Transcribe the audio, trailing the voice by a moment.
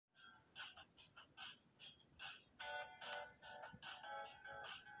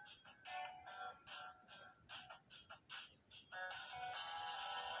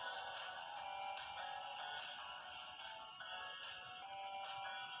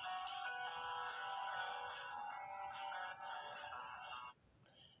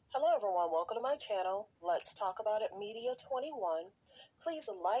everyone, welcome to my channel. Let's Talk About It Media 21. Please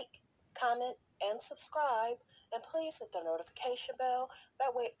like, comment, and subscribe, and please hit the notification bell.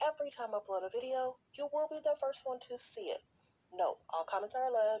 That way, every time I upload a video, you will be the first one to see it. Note, all comments are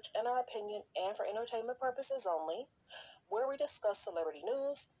alleged and our opinion and for entertainment purposes only, where we discuss celebrity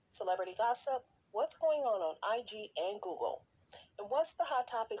news, celebrity gossip, what's going on IG and Google, and what's the hot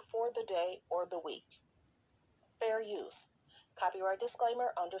topic for the day or the week. Fair use. Copyright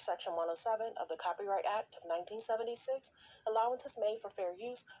disclaimer under Section 107 of the Copyright Act of 1976. Allowance is made for fair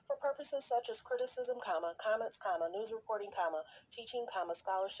use for purposes such as criticism, comments, news reporting, teaching,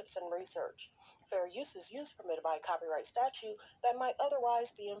 scholarships, and research. Fair use is use permitted by copyright statute that might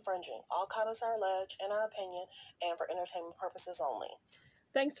otherwise be infringing. All comments are alleged in our opinion and for entertainment purposes only.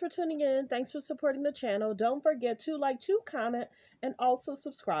 Thanks for tuning in. Thanks for supporting the channel. Don't forget to like, to comment, and also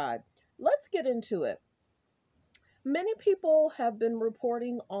subscribe. Let's get into it. Many people have been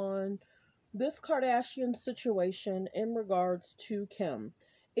reporting on this Kardashian situation in regards to Kim.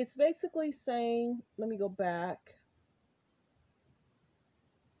 It's basically saying, let me go back.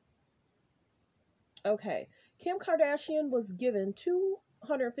 Okay, Kim Kardashian was given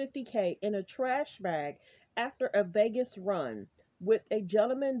 $250K in a trash bag after a Vegas run with a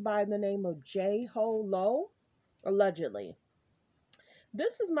gentleman by the name of J-Ho Low, allegedly.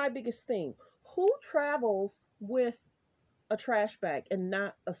 This is my biggest thing. Who travels with a trash bag and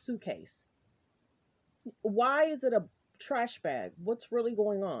not a suitcase? Why is it a trash bag? What's really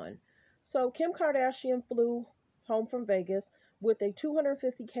going on? So Kim Kardashian flew home from Vegas with a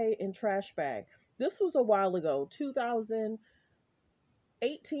 $250K in trash bag. This was a while ago,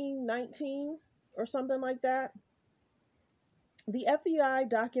 2018, 19, or something like that. The FBI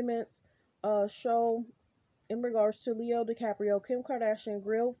documents show, in regards to Leo DiCaprio, Kim Kardashian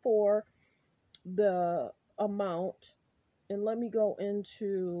grilled for the amount. And let me go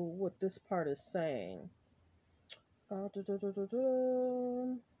into what this part is saying.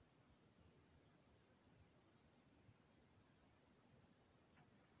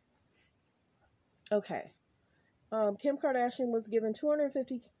 Okay. Kim Kardashian was given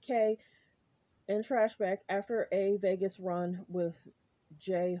 $250K in trash bag after a Vegas run with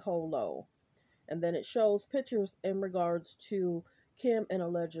J-Ho Low. And then it shows pictures in regards to Kim and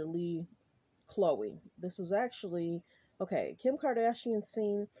allegedly Khloe. This was actually, okay, Kim Kardashian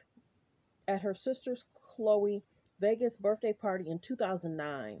seen at her sister's Khloe Vegas birthday party in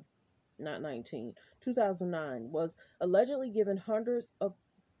 2009, not 19, 2009, was allegedly given hundreds of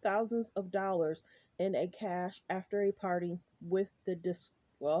thousands of dollars in a cash after a party with the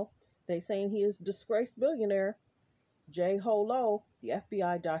they saying he is disgraced billionaire J-Ho Low, the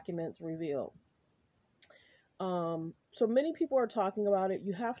FBI documents revealed. So many people are talking about it.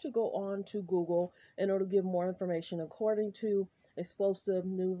 You have to go on to Google in order to give more information. According to Explosive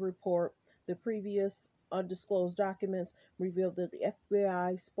News Report, the previous undisclosed documents revealed that the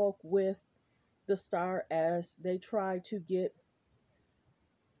FBI spoke with the star as they tried to get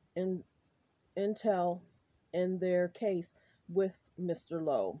intel in their case with Mr.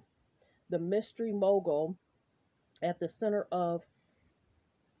 Low, the mystery mogul at the center of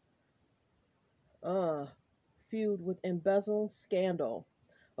feud with embezzling scandal.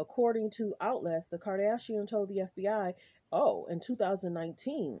 According to outlets, the Kardashian told the FBI, in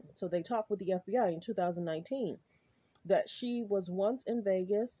 2019, so they talked with the FBI in 2019, that she was once in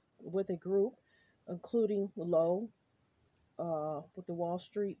Vegas with a group, including Low, with the Wall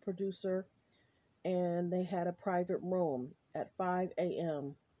Street producer, and they had a private room at 5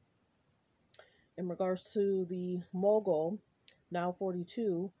 a.m. In regards to the mogul, now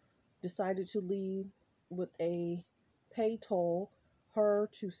 42, decided to leave with a pay toll her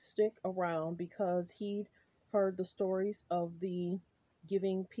to stick around because he'd heard the stories of the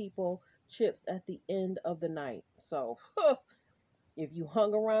giving people chips at the end of the night. So, if you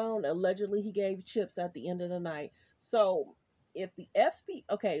hung around, allegedly he gave chips at the end of the night. So, if the the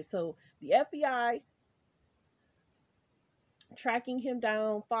FBI tracking him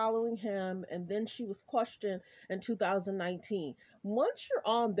down, following him, and then she was questioned in 2019. Once you're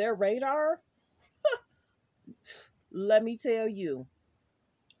on their radar, let me tell you,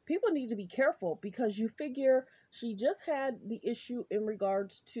 people need to be careful because you figure she just had the issue in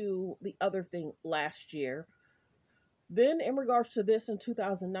regards to the other thing last year. Then in regards to this in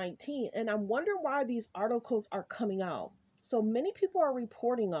 2019, and I'm wondering why these articles are coming out. So many people are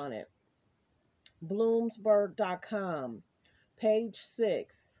reporting on it. Bloomberg.com, Page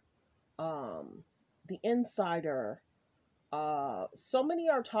 6, The Insider. So many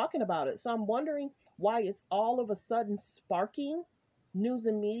are talking about it. So I'm wondering why it's all of a sudden sparking news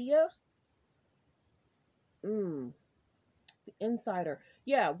and media. The Insider.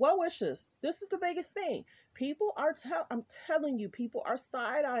 Yeah, well wishes. This is the biggest thing. People are I'm telling you, people are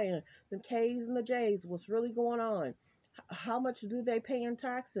side-eyeing the K's and the J's. What's really going on? How much do they pay in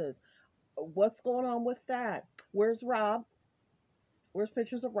taxes? What's going on with that? Where's Rob? Where's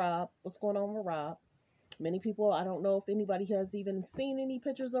pictures of Rob? What's going on with Rob? Many people, I don't know if anybody has even seen any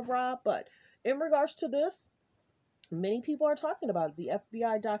pictures of Rob, but in regards to this, many people are talking about it. The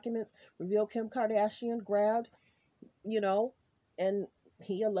FBI documents reveal Kim Kardashian grabbed, you know, and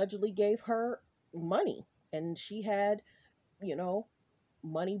he allegedly gave her money. And she had, you know,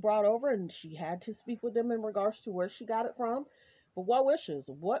 money brought over and she had to speak with them in regards to where she got it from. But what wishes?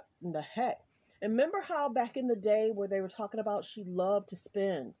 What in the heck? And remember how back in the day where they were talking about she loved to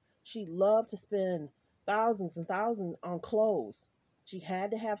spend? She loved to spend thousands and thousands on clothes. She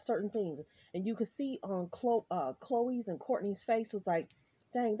had to have certain things. And you could see on Chloe's and Courtney's face was like,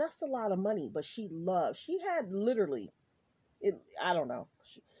 dang, that's a lot of money. But she had literally, I don't know.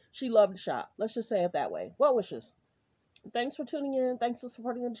 She loved to shop. Let's just say it that way. What wishes? Thanks for tuning in. Thanks for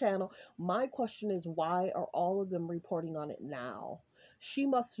supporting the channel. My question is, why are all of them reporting on it now? She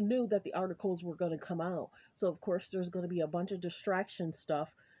must knew that the articles were going to come out. So, of course, there's going to be a bunch of distraction stuff.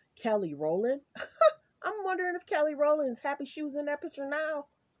 Kelly Rowland. I'm wondering if Kelly Rowland is happy she was in that picture now.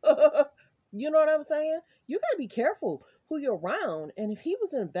 You know what I'm saying? You got to be careful who you're around. And if he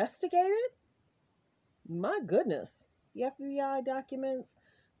was investigated, my goodness. The FBI documents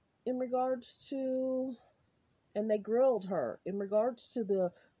in regards to, and they grilled her in regards to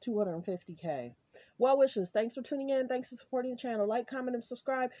the 250K. Well wishes. Thanks for tuning in. Thanks for supporting the channel. Like, comment, and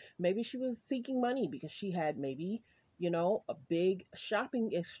subscribe. Maybe she was seeking money because she had maybe, a big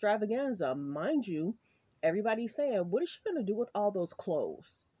shopping extravaganza. Mind you, everybody's saying, what is she going to do with all those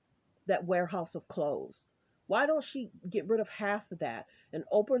clothes? That warehouse of clothes. Why don't she get rid of half of that and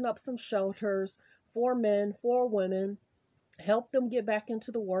open up some shelters for men, for women, help them get back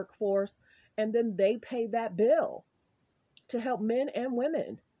into the workforce, and then they pay that bill to help men and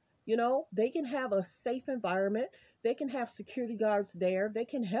women. They can have a safe environment. They can have security guards there. They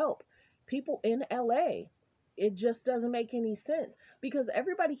can help people in LA. It just doesn't make any sense because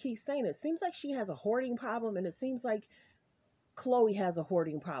everybody keeps saying it seems like she has a hoarding problem, and it seems like Chloe has a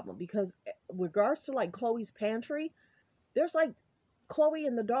hoarding problem because regards to like Chloe's pantry, there's like Chloe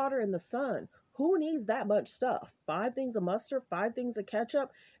and the daughter and the son. Who needs that much stuff? 5 things of mustard, 5 things of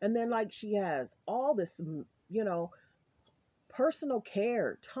ketchup, and then like she has all this, personal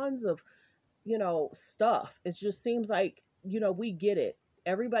care, tons of, stuff. It just seems like, we get it.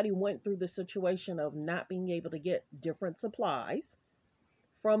 Everybody went through the situation of not being able to get different supplies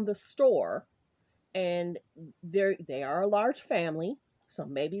from the store, and they are a large family, so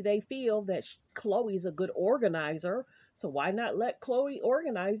maybe they feel that Chloe's a good organizer. So why not let Chloe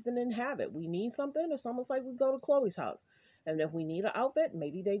organize and then have it? We need something. It's almost like we go to Chloe's house. And if we need an outfit,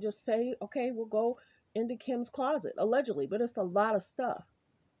 maybe they just say, okay, we'll go into Kim's closet, allegedly. But it's a lot of stuff.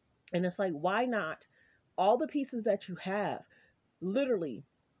 And it's like, why not all the pieces that you have? Literally,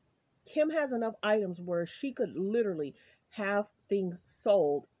 Kim has enough items where she could literally have things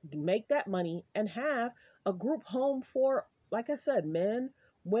sold, make that money, and have a group home for, like I said, men,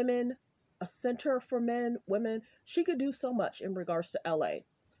 women, a center for men, women. She could do so much in regards to LA.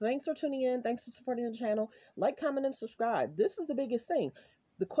 So thanks for tuning in. Thanks for supporting the channel. Like, comment, and subscribe. This is the biggest thing.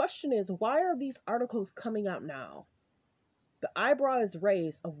 The question is, why are these articles coming out now? The eyebrow is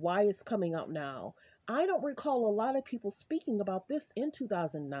raised of why it's coming out now. I don't recall a lot of people speaking about this in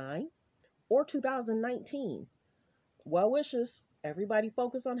 2009 or 2019. Well wishes. Everybody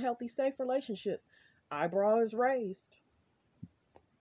focus on healthy, safe relationships. Eyebrow is raised.